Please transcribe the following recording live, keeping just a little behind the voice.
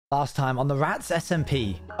Last time on the Rats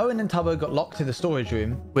SMP, Owen and Tubbo got locked in the storage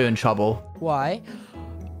room. We're in trouble. Why?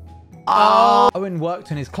 Oh! Owen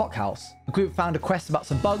worked in his clock house. The group found a quest about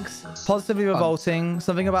some bugs, positively revolting,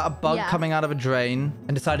 something about a bug coming out of a drain,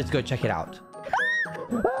 and decided to go check it out.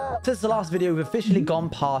 Since the last video, we've officially gone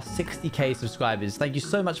past 60k subscribers. Thank you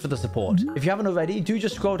so much for the support. If you haven't already, do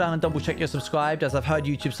just scroll down and double check you're subscribed, as I've heard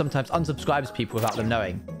YouTube sometimes unsubscribes people without them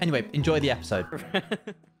knowing. Anyway, enjoy the episode.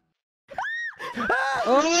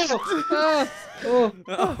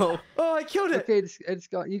 Oh, I killed it. Okay, it's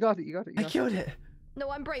got you got it. I killed it. No,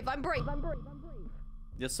 I'm brave.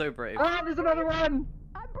 You're so brave. Ah, there's another one.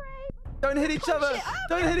 I'm brave. Don't hit each other.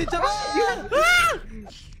 Don't hit each other.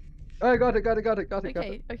 I got it.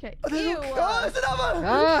 Okay. Oh, there's another.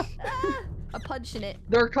 Ah, I'm punching it.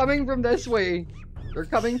 they're coming from this way. They're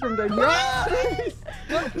coming from the.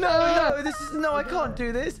 No, I can't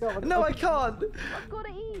do this. No, I can't. I've got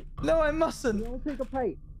to eat. No, I mustn't. I'll take a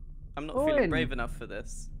bite. I'm not Owen. feeling brave enough for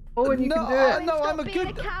this. Owen, you can do it. No, Stop being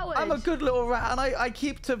a coward. I'm a good little rat, and I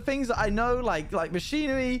keep to things that I know, like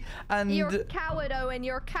machinery and. You're a coward, Owen.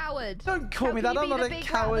 You're a coward. Don't call me that. I'm not a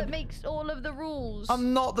coward. That makes all of the rules.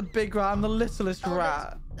 I'm not the big rat. I'm the littlest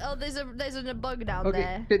rat. There's a bug down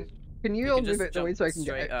there. Can you all move it away so I can get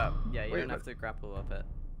straight it? up. Yeah, you don't have to grapple up it.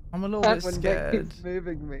 I'm a little That bit one scared. keeps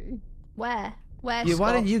moving me. Where? Where? Yeah, why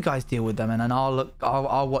Scott? don't you guys deal with them, and then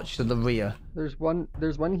I'll watch the rear. There's one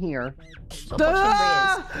here. Stop watching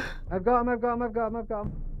rears. I've got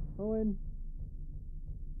him. Owen.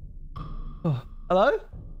 Oh, hello?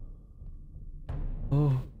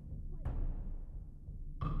 Oh.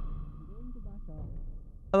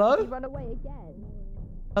 Hello? You run away again.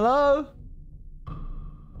 Hello?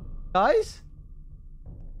 Guys?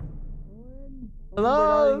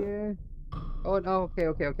 Hello? Where are you? Oh no,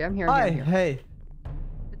 okay. I'm here. Hi, I'm here. hey.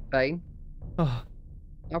 It's fine. Oh,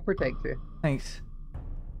 I'll protect you. thanks.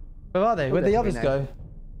 Where are they? Oh, Where'd the this others way go?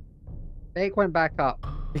 They went back up.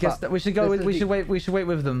 Because but we should go. this is We should wait. We should wait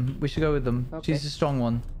with them. We should go with them. Okay. She's a strong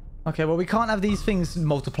one. Okay. Well, we can't have these things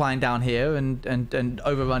multiplying down here and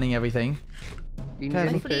overrunning everything. You need Careful.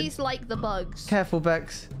 any Please like the bugs. Careful,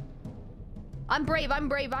 Bex. I'm brave.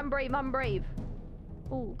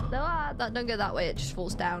 Oh, don't go that way. It just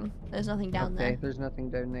falls down. There's nothing down Okay, there. there's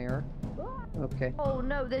nothing down there. Okay, Oh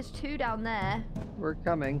no, there's two down there. we're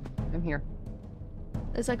coming. I'm here.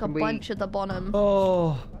 There's like a Can we- bunch at the bottom.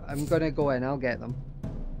 Oh, I'm gonna go in. I'll get them.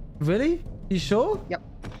 really? You sure? Yep.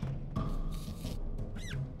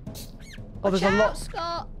 Oh, there's Watch a out, lot.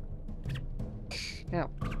 Scott. Yeah.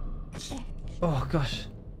 Oh gosh.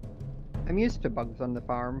 I'm used to bugs on the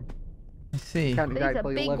farm. I see. Can't These are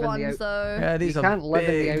exactly big live in the ones, out. though. Yeah, these You are can't live in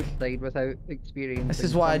the big. outside without experiencing. This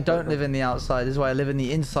is why I some don't sort live in the outside. This is why I live in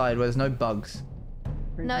the inside where there's no bugs.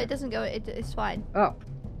 of- No, it doesn't go. It's fine. Oh,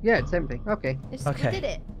 yeah, it's empty. Okay. Okay. We did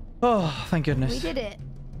it. Oh, thank goodness. We did it.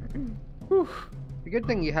 Whew. The good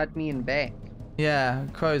thing you had me in back. Yeah,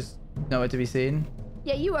 crows nowhere to be seen.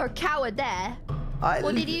 Yeah, you were a coward there.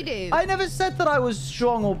 What did you do? I never said that I was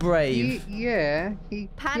strong or brave. He has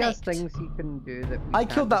Panicked. things he can do that. I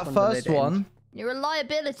killed that first one. You're a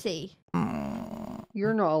liability.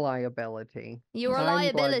 You're not a liability. You're a I'm glad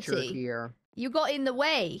you're liability. here. You got in the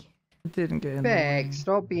way. I didn't get in. Beck,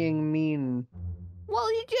 stop being mean. Well,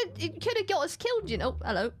 you could have got us killed, you know.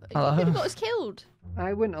 Hello. Hello. You could have got us killed.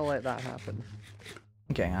 I wouldn't have let that happen.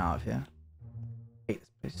 I'm getting out of here. I hate this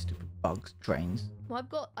place. Stupid bugs, drains.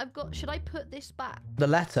 Well, I've got. Should I put this back? The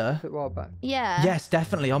letter? Put what back? Yeah. Yes,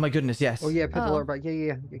 definitely. Oh my goodness, yes. Oh yeah, put the Oh. letter back.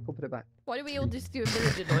 Yeah, go put it back. Why do we all just do a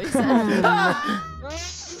villager noise? then? I'm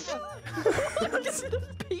just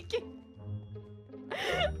peeking.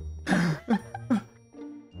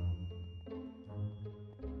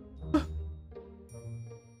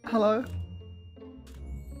 Hello?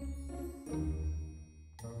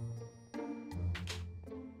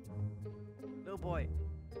 Little boy.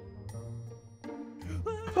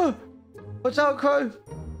 Watch out, Crow.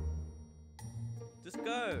 Just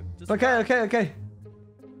go. Just Okay, run. okay.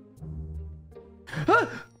 Run!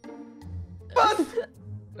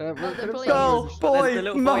 We're gonna Please. Go, boy, The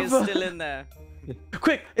little boy is mother. still in there.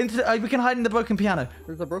 Quick, we can hide in the broken piano.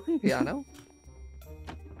 There's a broken piano.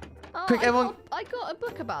 Oh, Quick, everyone. I got a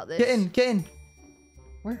book about this. Get in.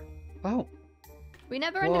 Where? Oh, We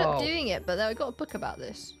never ended up Whoa. doing it, but I got a book about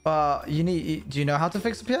this. Do you know how to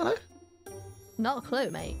fix the piano? Not a clue,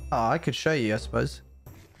 mate. Oh, I could show you, I suppose.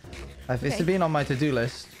 It's Okay. been on my to-do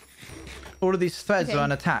list. All of these threads Okay. are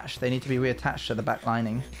unattached. They need to be reattached to the back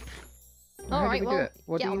lining. How All do right, we do well, it?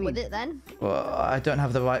 What get do you on with need? it then. Well, I don't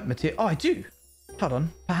have the right material. Oh, I do. Hold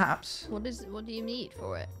on. Perhaps. What do you need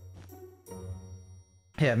for it?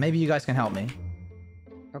 Here, maybe you guys can help me.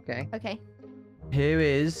 Okay. Okay. Here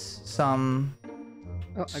is some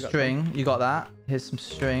Oh, I got string. You got that? Here's some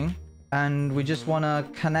string. And we just want to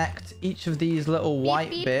connect each of these little white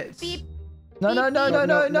beep, bits. beep, No, no, no, no,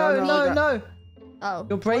 no, no, no, no. Oh.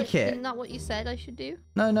 You'll break what? it. Isn't that what you said I should do?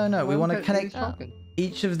 No, no, no. We want to connect talking.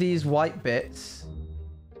 each of these white bits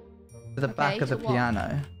to the back of the to what?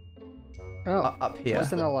 piano. Oh, Up here.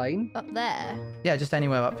 wasn't a line. Up there. Yeah, just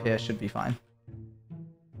anywhere up here should be fine.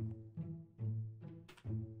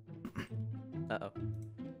 Uh-oh.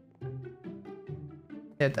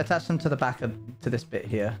 Yeah, attach them to the back of this bit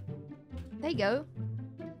here. There you go.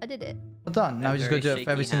 I did it. Well done. Now we just Very gotta do it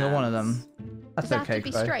for every shaky single one of hands. them. That's Does that okay, have to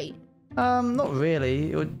be Crow. straight? Not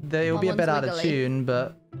really. It would be a One's bit out of wiggly. tune,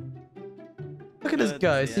 but look at us Good,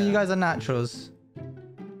 go. See, you yeah. guys are naturals.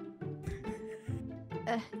 Uh,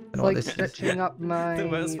 Don't know what Like this is. stitching up my The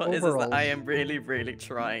worst part is overalls. that I am really, really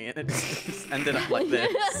trying, and it just ended up like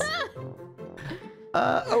this.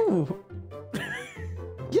 Oh.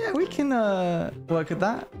 Yeah, we can work at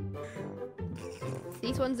that.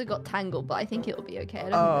 These ones have got tangled, but I think it'll be okay. I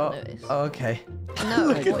don't think they'll notice. Oh, okay. No,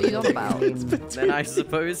 Look what are you at on about? Then I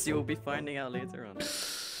suppose you'll be finding out later on.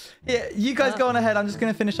 Yeah, you guys go on ahead. I'm just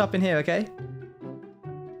gonna finish up in here, okay?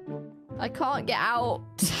 I can't get out.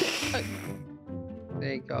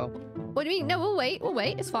 There you go. What do you mean? No, we'll wait. We'll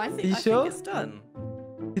wait. It's fine. You I sure? think it's done.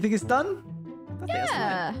 You think it's done? I think it's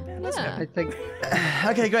Yeah. fine. Yeah, let's go. I think.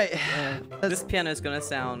 Okay, great. This piano is gonna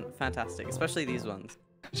sound fantastic, especially these ones.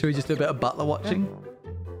 Should we just do a bit of butler watching?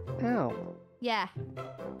 Ow. Yeah.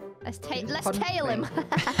 Let's Just let's punch tail me. him.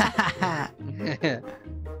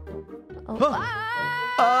 Oh, Oh.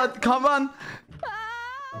 ah! Can't run.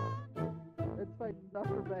 It's fine.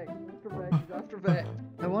 Dr. Beck. Dr. Beck. Dr. Beck.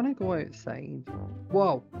 I want to go outside.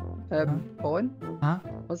 Whoa. Owen? Huh?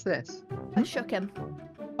 What's this? I shook him.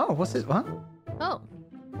 Oh, what's this? What? Oh.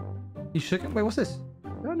 You shook it? Wait, what's this?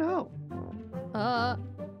 No, no. Uh.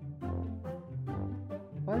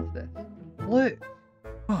 What is this? Look.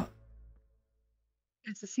 What?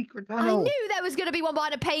 It's a secret I panel. knew there was going to be one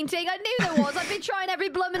behind a painting. I knew there was. I've been trying every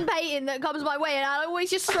bloomin' painting that comes my way, and I always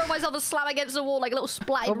just throw myself and slam against the wall like a little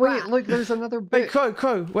splatted Oh, wait, rat. look, there's another Wait, bit.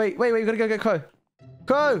 Crow. Wait, we gotta go get Crow.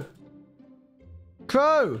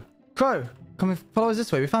 Crow. Come and follow us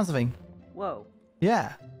this way. We found something. Whoa.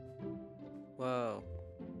 Yeah. Whoa.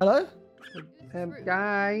 Hello?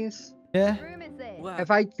 Guys, Yeah. What room is this? Wow. if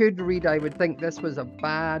I could read, I would think this was a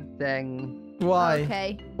bad thing. Why?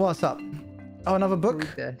 Okay. What's up? Oh, another book?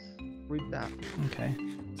 Read this. Read that. Okay.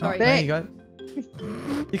 Sorry. Oh, there you go.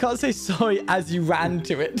 You can't say sorry as you ran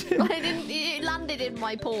to it. I didn't. It landed in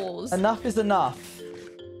my paws. Enough is enough.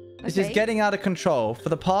 This is Okay. getting out of control. For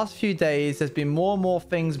the past few days, there's been more and more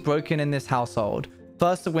things broken in this household.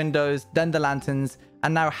 First the windows, then the lanterns,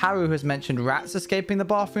 and now Haru has mentioned rats escaping the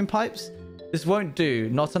bathroom pipes. This won't do,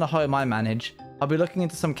 not in a home I manage. I'll be looking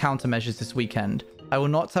into some countermeasures this weekend. I will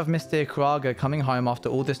not have Mr. Ikuraga coming home after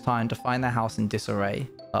all this time to find their house in disarray.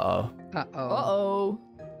 Uh-oh. Uh-oh. Uh-oh.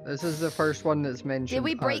 This is the first one that's mentioned. Did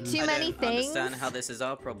we break us. too I many don't understand things? how this is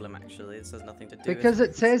our problem, actually. This has nothing to do Because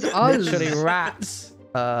with it says us. Literally rats.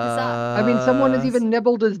 I mean, someone has even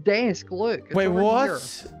nibbled his desk. Look. it's Wait, over what? here.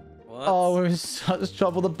 What? Oh, we're in such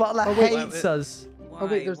trouble. The butler Oh, wait. hates us. Oh,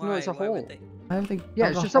 wait, there's no, it's a Why would hole. they- I don't think. Yeah,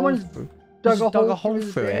 dug it's a just hole someone's through- Dug just a hole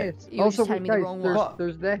through it. this. You were Also, just telling me guys, the wrong there's, one.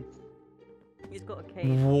 there's this. He's got a cave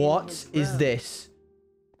in What his is room. this?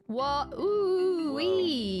 What? Ooh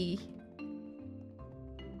wee.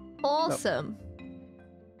 Awesome.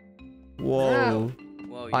 Whoa.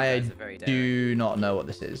 Whoa, you I guys are very daring. do not know what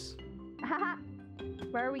this is. Haha.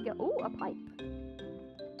 Where are we go? Oh, a pipe.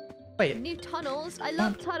 Wait, New tunnels. I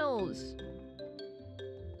love tunnels.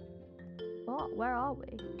 What? Where are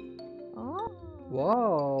we? Oh.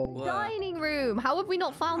 Whoa. Whoa. Dining room. How have we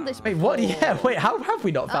not found this wait, before? what? Yeah, wait, how have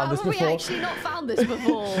we not found How this have before? we actually not found this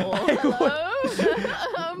before? Hello?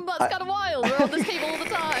 That's kind of wild. We're on this table all the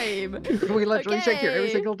time. We literally check here every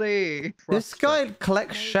Okay. single day. This guy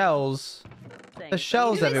collects shells. There's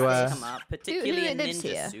shells Who is everywhere. this? Come up, particularly in lives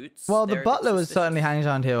ninja here? suits. Well, the They're butler was suspicious. certainly hanging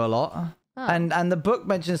around here a lot. Oh. And the book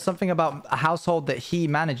mentions something about a household that he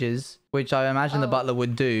manages, which I imagine the Oh. butler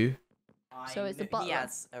would do. So it's the butler. He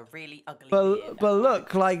has a really ugly beard. But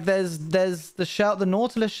look, like there's the shell, the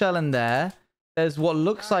Nautilus shell in there. There's what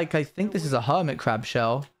looks like, I think this is a hermit crab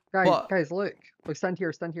shell. Guys, What? guys, look. Look, stand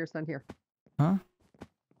here, stand here, stand here. Huh?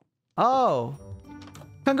 Oh.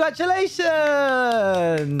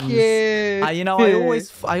 Congratulations! Yeah. You know,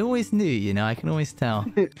 I always knew, you know, I can always tell.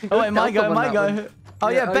 Oh, wait, my Tell go, someone my that go. one. Oh,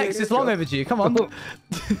 Yeah, yeah, oh, Bex, yeah, it's go. long overdue. Come on.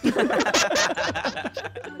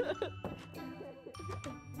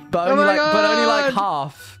 But Oh only my like, but only like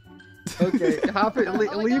God! half. Okay, Oh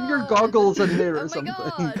my leave your God. goggles in there Oh or my something.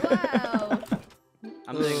 god, wow.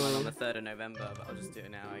 I'm doing one on the 3rd of November, but I'll just do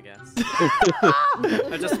it now, I guess.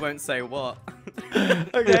 I just won't say what.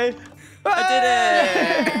 Okay.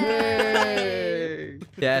 I did it! Yay!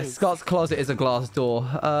 Yeah, Scott's closet is a glass door.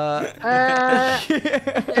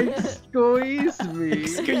 Excuse me.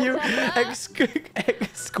 Can you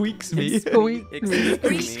squeaks me? Squeak me.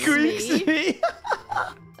 Squeaks me.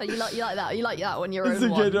 Oh, you like that? You like that one? Your That's own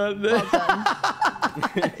a one. good one. Well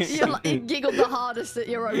done. You giggled the hardest at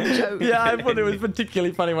your own joke. Yeah, I thought it was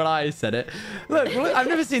particularly funny when I said it. Look, I've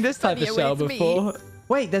never seen this type of Funnier shell with me. before.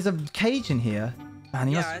 Wait, there's a cage in here. Man,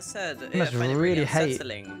 he Yeah, must... I said he must I find it really really hate-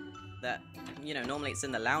 unsettling that, you know, normally it's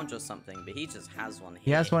in the lounge or something, but he just has one here.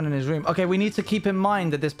 He has one in his room. Okay, we need to keep in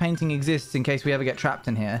mind that this painting exists in case we ever get trapped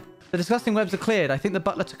in here. The disgusting webs are cleared. I think the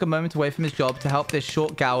butler took a moment away from his job to help this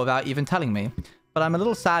short gal without even telling me. But I'm a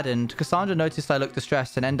little saddened. Cassandra noticed I looked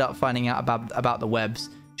distressed and ended up finding out about the webs.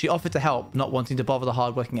 She offered to help, not wanting to bother the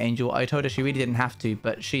hardworking angel. I told her she really didn't have to,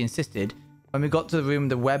 but she insisted. When we got to the room,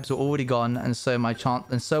 the webs were already gone, and so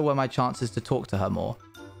were my chances to talk to her more.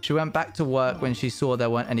 She went back to work when she saw there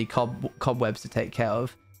weren't any cobwebs to take care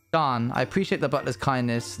of. Darn, I appreciate the butler's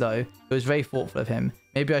kindness, though. It was very thoughtful of him.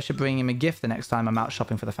 Maybe I should bring him a gift the next time I'm out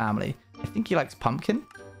shopping for the family. I think he likes pumpkin.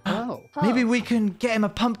 Oh. Maybe we can get him a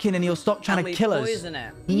pumpkin and he'll stop trying to kill us. Poison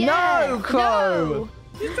it. Yeah, No, Crow!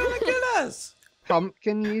 He's trying to kill us.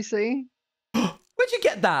 Pumpkin, you see? Where'd you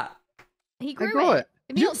get that? He grew grew it.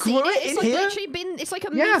 Have you You not seen grew it? it It's in like here? literally been. It's like a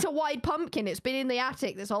Yeah. meter wide pumpkin. It's been in the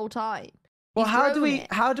attic this whole time. Well, He's how do grown we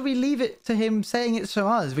it. how do we leave it to him saying it's from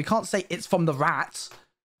us? We can't say it's from the rats.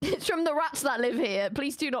 It's from the rats that live here.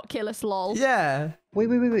 Please do not kill us, lol. Yeah. Wait.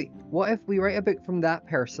 What if we write a book from that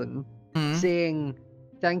person Hmm. saying,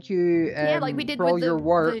 thank you Yeah, like we did for all with your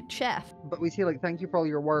work, the chef. but we say like, thank you for all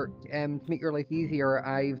your work, to make your life easier,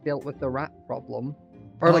 I've dealt with the rat problem.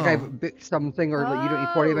 Or like Oh. I've booked something, or like you don't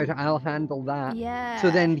need to worry about it, I'll handle that. Yeah.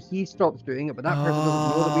 So then he stops doing it, but that person doesn't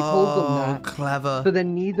know that we told them that. Clever. So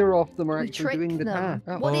then neither of them are We actually doing the tricked them.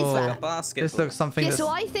 task. What is Oh. that? A basketball. This looks something Yeah, that's... so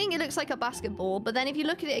I think it looks like a basketball, but then if you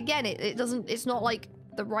look at it again, it doesn't. It's not like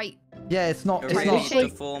the right Yeah, it's not... A It's really not...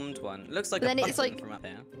 shape. deformed one. It looks like Then a it's button like- from up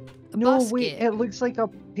here. No, basket. wait, it looks like a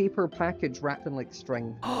paper package wrapped in like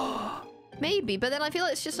string. Maybe, but then I feel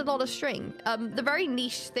it's just a lot of string. The very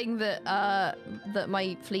niche thing that that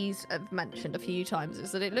my fleas have mentioned a few times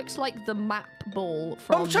is that it looks like the map ball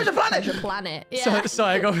from Treasure Planet! Treasure Planet. Yeah.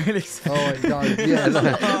 Sorry, I got really excited. Oh my god, yeah. The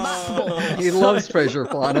map ball. He loves Treasure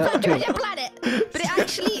Planet. Treasure Planet. But it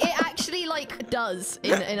actually like does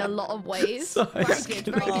in a lot of ways. Sorry. Very good.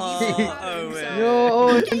 Very good. Oh, Owen. No,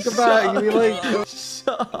 oh, think about it. You like,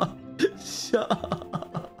 Shut up. Shut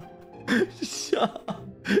up. Shut up.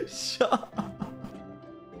 Shut up.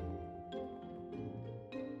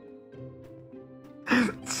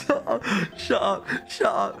 Shut up. Shut up.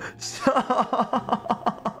 Shut up. Shut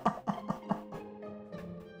up.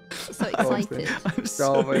 So excited. I'm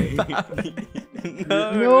Stop so it. bad.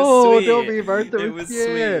 No, No, it was don't sweet. be about It was cute.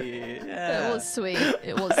 sweet. Yeah. It was sweet.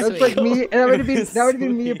 It was that's sweet. like me. That would have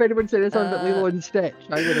been me if anyone said it sounded like Uh, Lilo and Stitch.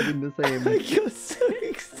 I would have been the I same. got so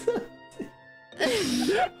excited.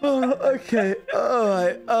 Oh, okay. All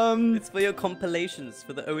right. It's for your compilations,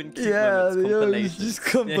 for the Owen Keith Yeah, moments the Owen's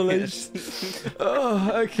compilations. just compilations.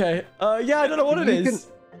 Oh, okay. Yeah, I don't know what it You is.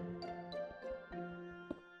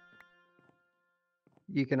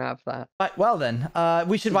 You can have that. Right, well then,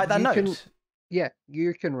 we should write that You note. can- Yeah,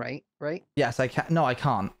 you can write, right? Yes, I can. No, I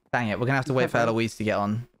can't. Dang it, we're gonna have to You wait can't for write. Eloise to get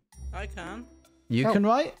on. I can. You Oh. can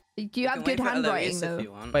write? Do you You have can good wait for handwriting Eloise though? if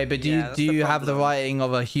you want. Wait, but do Yeah, you that's do the you have the problem. writing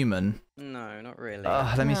of a human? No, not really.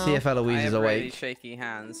 Let me see No. if I Eloise is have really awake. shaky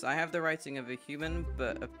hands. I have the writing of a human,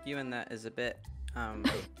 but a human that is a bit A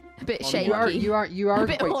bit On shaky. You are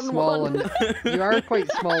bit quite on small, one. and you are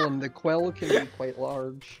quite small, and the quill can be quite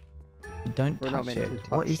large. Don't We're not touch meant to it.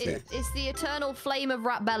 touch What is it. it? It's the eternal flame of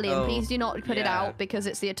Ratbellion. Oh, Please do not put it yeah. out because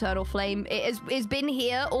it's the eternal flame. It's been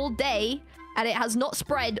here all day and it has not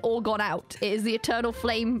spread or gone out. It is the eternal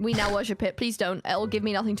flame. We now worship it. Please don't. It'll give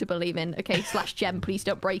me nothing to believe in. Okay, /gem. Please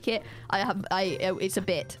don't break it. It's a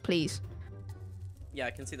bit. Please. Yeah,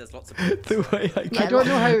 I can see there's lots of. The way I Yeah, I don't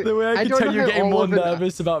know how. the way I I can don't tell know you're how getting all more of it-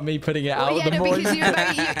 nervous about me putting it out. Well, yeah, the no, more because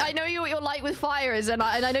I know what you're like with fires, and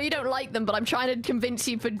I know you don't like them, but I'm trying to convince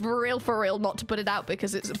you for real not to put it out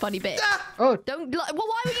because it's a funny bit. Oh, Don't. Well,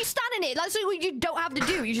 why would you stand in it? That's what you don't have to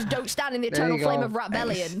do. You just don't stand in the There you eternal flame go. of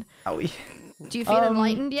Ratbellion. Owie. Do you feel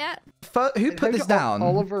enlightened yet? Who put this down?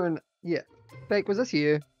 Oliver and yeah. Beck, was this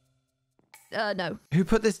you? No. Who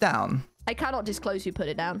put this down? I cannot disclose who put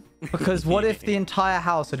it down. Because what if the entire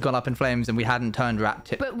house had gone up in flames and we hadn't turned rat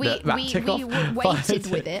tick? But the rat tick off? Fire waited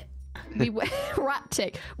tick. with it. rat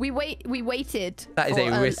tick. We waited That is for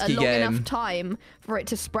a risky long game. enough time for it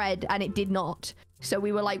to spread, and it did not. So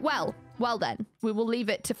we were like, well then, we will leave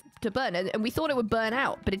it to burn. And we thought it would burn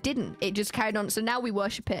out, but it didn't. It just carried on. So now we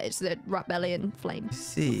worship it. It's the Ratbellion flame.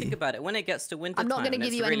 See. Think about it. When it gets to winter I'm not time, gonna and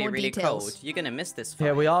give it's you any really, more really details. cold, you're gonna miss this Yeah,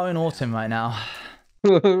 fight. we are in autumn right now.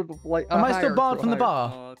 Like, Am I still barred from the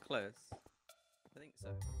bar? Oh, close. I think so.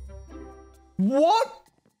 What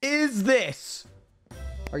is this?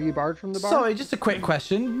 Are you barred from the bar? Sorry, just a quick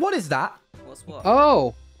question. What is that? What's what?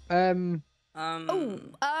 Oh, I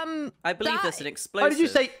believe that- there's an Why explosive. did you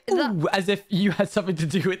say ooh, as if you had something to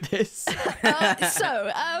do with this?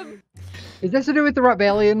 is this to do with the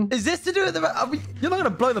Ratbellion? Is this to do with the... I mean, you're not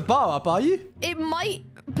going to blow the bar up, are you? It might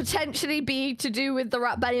potentially be to do with the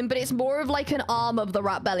Ratbellion, but it's more of like an arm of the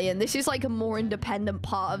Ratbellion. This is like a more independent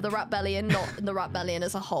part of the Ratbellion, not the Ratbellion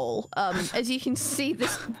as a whole. As you can see,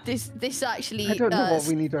 this actually. I don't know what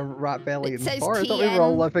we need a Ratbellion it says for. I thought we were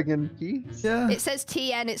all TN. living in peace. Yeah. It says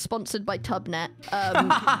TN. It's sponsored by Tubnet.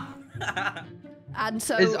 And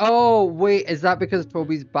so. Oh wait, is that because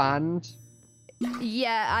Toby's banned?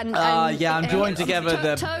 Yeah, and yeah, I'm drawing together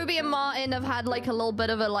the... Toby and Martin have had like a little bit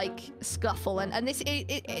of a like scuffle, and this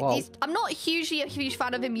I'm not a huge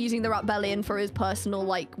fan of him using the Ratbellion for his personal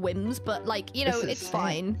like whims, but like you know This is it's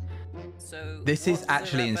insane. fine. So, This what is does the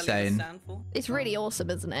actually Rebellion insane. stand for? It's really awesome,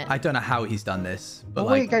 isn't it? I don't know how he's done this, but Oh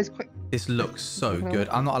like, wait, guys, quick! this looks so good.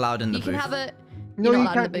 I'm not allowed in the You can booth. have a. No, You're you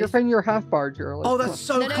not allowed in can't. the You're booth. fine. You're half barred. You're like, Oh, that's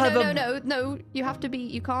so clever. No. You have to be.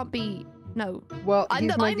 You can't be. No. Well, I'm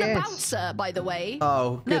he's the my I'm guest. the bouncer, by the way.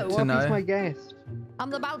 Oh, good No, to What if know. he's my guest? I'm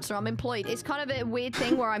the bouncer. I'm employed. It's kind of a weird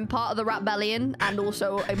thing where I'm part of the Ratbellion and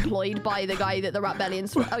also employed by the guy that the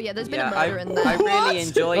Ratbellion's. Oh yeah, there's been a murder in there. I really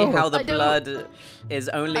enjoy Oh. how the I don't- blood is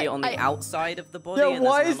only on the I- outside of the body. Yeah, and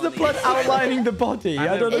why there's is none the on blood inside. outlining the body? I'm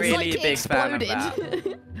I don't a know. It's really like it big fan of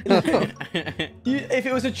exploded. If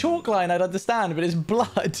it was a chalk line, I'd understand, but it's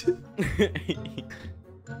blood.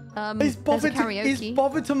 He's There's a bothered,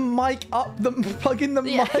 karaoke. to mic up the plug in the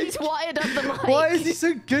Yeah, mic. he's wired up the mic. Why is he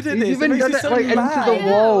so good at He's this? even It makes done me it so like into mad. the I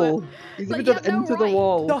know. wall. He's Like, even you done it have no into the right.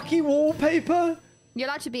 wall. Ducky wallpaper. You're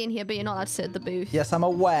allowed to be in here, but you're not allowed to sit at the booth. Yes, I'm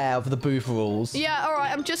aware of the booth rules. Yeah, all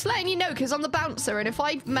right. I'm just letting you know because I'm the bouncer, and if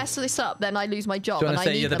I mess this up, then I lose my job, Do you and want to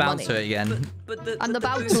I say need you're the bouncer money. again? But the, I'm the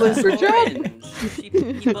booth bouncer. is Good job.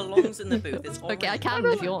 orange. He belongs in the booth. It's orange. Okay, I can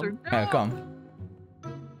if you want. Oh, come on.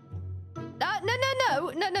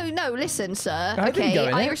 No. Listen, sir. I didn't okay,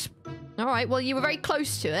 go in it. All right. Well, you were very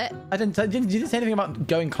close to it. I didn't. You didn't say anything about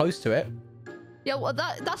going close to it. Yeah, well,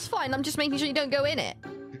 that's fine. I'm just making sure you don't go in it.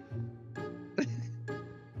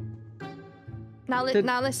 Now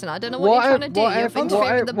listen. I don't know what you're trying to do. You're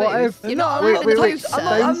interfering with the booth. You're not allowed in the booth, sir.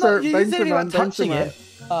 I'm not. You didn't say anything about Bouncer touching man.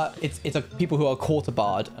 it. It's people who are quarter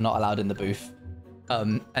barred are not allowed in the booth,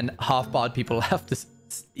 and half barred people have to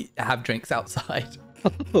have drinks outside.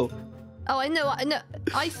 Oh, I know.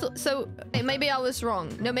 I thought so. Maybe I was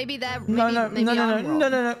wrong. No, maybe they're. Maybe, No. maybe I'm wrong.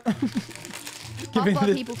 No.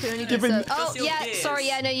 Half-barred people can only do giving- so. Oh, Just your yeah. gears Sorry.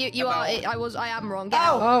 Yeah, no. You are. I am wrong. Get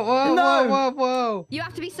Ow! out. Oh, whoa, No. whoa. You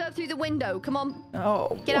have to be served through the window. Come on.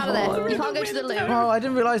 Oh, Get out of there. You can't go to the loo. Oh, I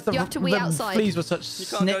didn't realize You have to wait the outside. fleas were such You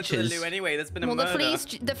can't go to the loo snitches. anyway. There's been a Well, murder.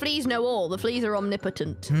 the fleas know all. The fleas are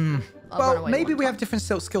omnipotent. I'll run Well, away maybe one we time. have different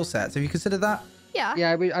skill sets. Have you considered that? Yeah. Yeah,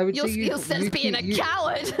 I would Your say skill set's being a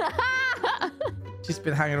coward. She's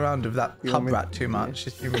been hanging around with that You pub want me- rat too much.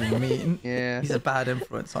 She's been really mean. Yeah. He's a bad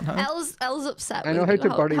influence on her. Elle's upset. I know with how me.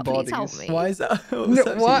 to bury Please help bodies. me. Why is that? No,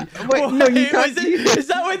 what? Wait, no, you can't do that. Is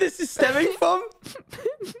that where this is stemming from?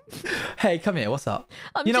 Hey, come here. What's up?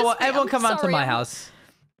 I'm You know what? just- Everyone I'm come round to sorry, my I'm- house.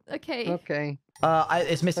 Okay. Okay.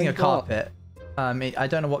 It's missing a Thank God. carpet. I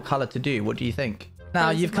don't know what color to do. What do you think?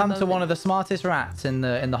 Now Those you've are my come to one moments. of the smartest rats in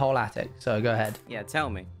the whole attic. So go ahead, Yeah, tell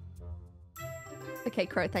me. Okay,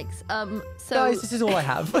 Crow. Thanks. So guys. This is all I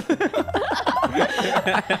have.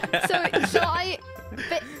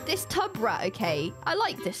 but this tub rat, okay? I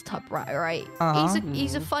like this tub rat, right? Uh-huh.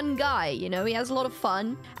 He's a fun guy, you know. He has a lot of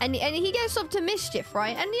fun, and he gets up to mischief,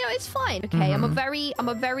 right? And you know, it's fine. Okay, I'm a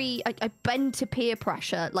very I bend to peer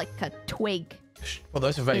pressure like a twig. Well,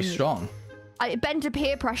 those are very Mm. strong. I bend to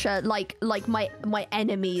peer pressure like my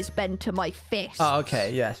enemies bend to my fist. Oh,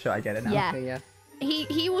 okay. Yeah, sure. I get it now. Yeah. Okay, yeah.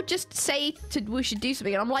 He will just say we should do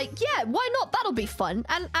something, and I'm like, yeah, why not? That'll be fun.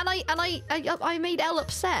 And I made Elle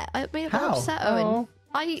upset. I made her How? upset, Owen.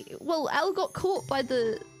 Elle got caught by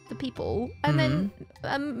the people, and then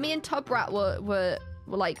me and Tub Rat were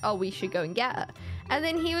like, oh, we should go and get her. And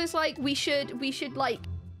then he was like, we should like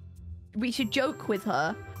we should joke with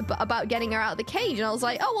her about getting her out of the cage. And I was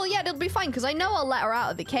like, oh, well, yeah, it'll be fine because I know I'll let her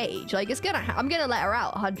out of the cage. Like, I'm going to let her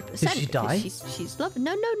out 100%. Did she die? She's lovely.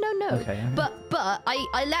 No. Okay. Yeah. But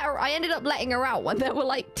I ended up letting her out when there were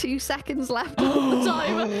like 2 seconds left of the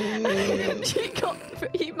timer. She got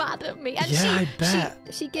pretty mad at me. And yeah, I bet.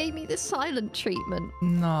 She gave me the silent treatment.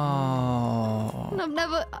 No. And I've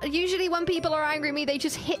never... Usually when people are angry at me, they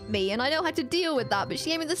just hit me. And I know how to deal with that. But she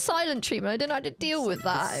gave me the silent treatment. I don't know how to deal with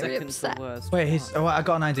that. I'm really upset. Wait, I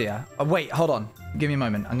got an idea. Wait, hold on. Give me a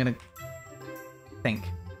moment. I'm going to think.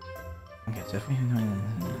 Okay, so if we...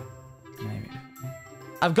 Maybe.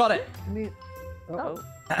 I've got it. Oh.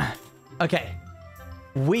 Okay.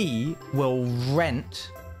 We will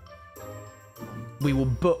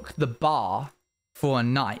book the bar for a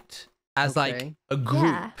night as like a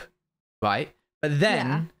group, right? But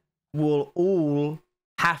then we'll all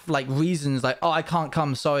have like reasons like, oh, I can't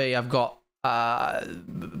come. Sorry, I've got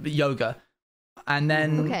yoga. And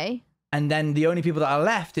then and then the only people that are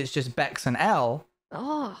left is just Bex and Elle.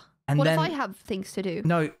 Oh. And what then, if I have things to do?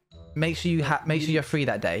 No, make sure you're free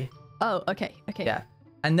that day. Oh, okay. Yeah.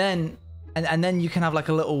 And then you can have like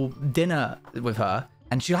a little dinner with her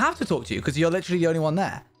and she'll have to talk to you because you're literally the only one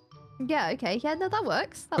there. Yeah, okay. Yeah, no, that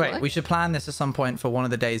works. Great. We should plan this at some point for one of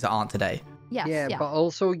the days that aren't today. Yes, yeah, but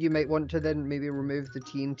also you might want to then maybe remove the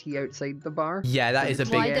TNT outside the bar. Yeah, that is a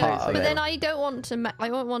big part of it. But then I don't want to. I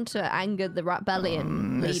don't want to anger the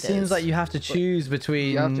Ratbellion leaders. It seems like you have to choose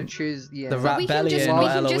between. You have to choose. Yeah. The Ratbellion. We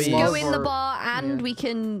can just go in the bar and we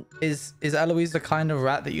can. Is Eloise the kind of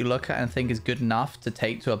rat that you look at and think is good enough to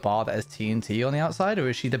take to a bar that has TNT on the outside, or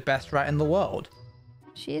is she the best rat in the world?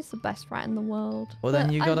 She is the best rat in the world. Well,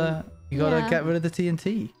 then you gotta get rid of the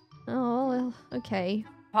TNT. Oh, well, okay.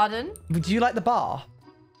 Pardon? Do you like the bar?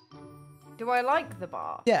 Do I like the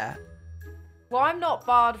bar? Yeah. Well, I'm not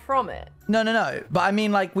barred from it. No. But I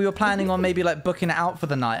mean, like, we were planning on maybe like booking it out for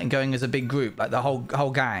the night and going as a big group, like the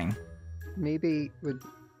whole gang. Maybe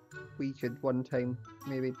we could one time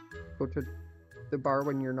maybe go to the bar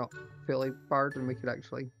when you're not fully barred, and we could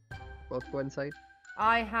actually both go inside.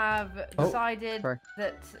 I have decided sorry.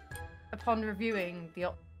 that upon reviewing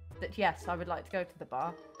that yes, I would like to go to the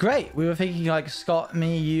bar. Great. We were thinking like Scott,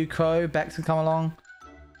 me, you, Crow, Bex could come along.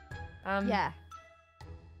 Yeah.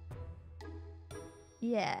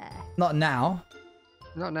 Yeah. Not now.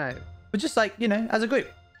 Not now. But just like, you know, as a group.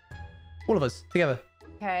 All of us together.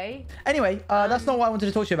 Okay. Anyway, that's not what I wanted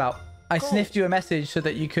to talk to you about. I sniffed you a message so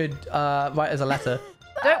that you could write as a letter.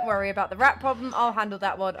 Don't worry about the rat problem. I'll handle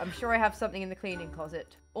that one. I'm sure I have something in the cleaning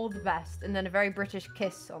closet. All the best. And then a very British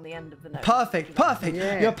kiss on the end of the note. Perfect.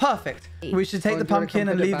 Yeah. You're perfect. We should take the pumpkin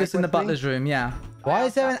and leave this in the butler's room. Yeah. Why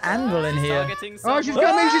is there an anvil in here? Oh, she's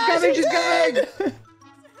coming! She's coming!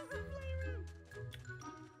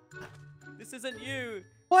 This isn't you.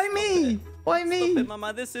 Why me? Why me? Stop it,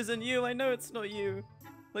 Mama. This isn't you. I know it's not you.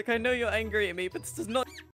 Like, I know you're angry at me, but this is not...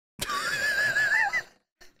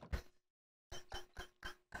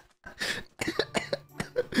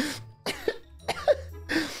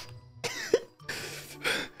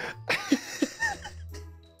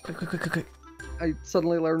 Quick. I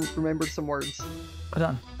suddenly remembered some words. Well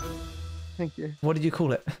done. Thank you. What did you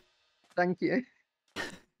call it? Thank you.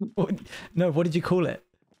 No, what did you call it?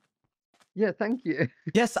 Yeah, thank you.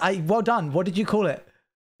 Yes, well done. What did you call it?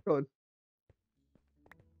 Good.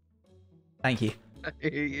 Thank you. I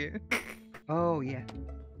hear you. Oh, yeah.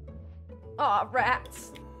 Oh,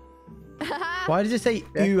 rats. Why did you say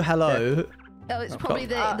ooh hello? Oh, it's probably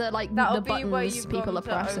the buttons people are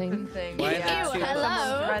pressing. Ew,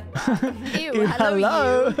 hello. Ew,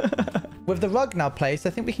 hello. With the rug now placed,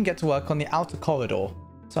 I think we can get to work on the outer corridor.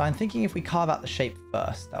 So I'm thinking if we carve out the shape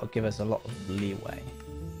first, that'll give us a lot of leeway.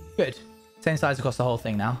 Good. Same size across the whole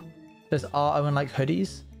thing now. Does R. Owen like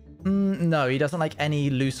hoodies? No, he doesn't like any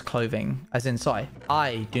loose clothing. As in, sorry,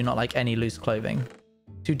 I do not like any loose clothing.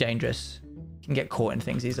 Too dangerous. Can get caught in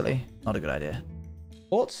things easily. Not a good idea.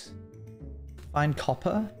 Thoughts? Find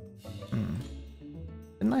copper?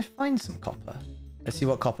 Didn't I find some copper? Let's see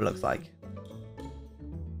what copper looks like.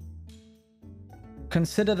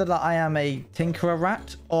 Consider that I am a tinkerer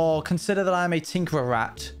rat, or consider that I am a tinkerer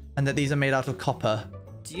rat and that these are made out of copper.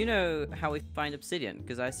 Do you know how we find obsidian?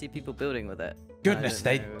 Because I see people building with it. Goodness,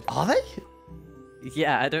 are they?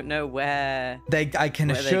 Yeah, I don't know where. I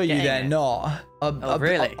can assure you they're not.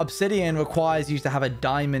 Really? Obsidian requires you to have a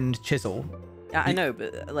diamond chisel. Yeah, I know,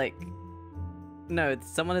 but like, no,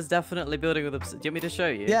 someone is definitely building with obsidian. Do you want me to show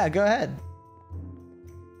you? Yeah, go ahead.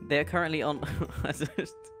 They're currently on.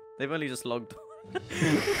 They've only just logged.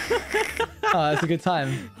 Oh, that's a good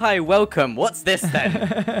time. Hi, welcome. What's this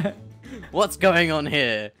then? What's going on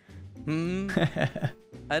here?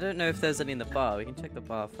 I don't know if there's any in the bar. We can check the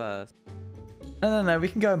bar first. No. We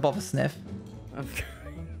can go and bother sniff. Okay,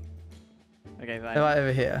 fine. They're right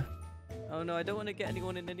over here. Oh no, I don't want to get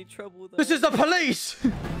anyone in any trouble though. This is the police!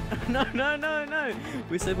 No.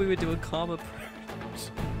 We said we would do a calm approach.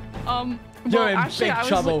 You're in actually, big I was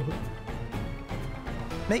trouble.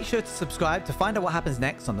 Make sure to subscribe to find out what happens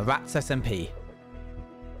next on the Rats SMP.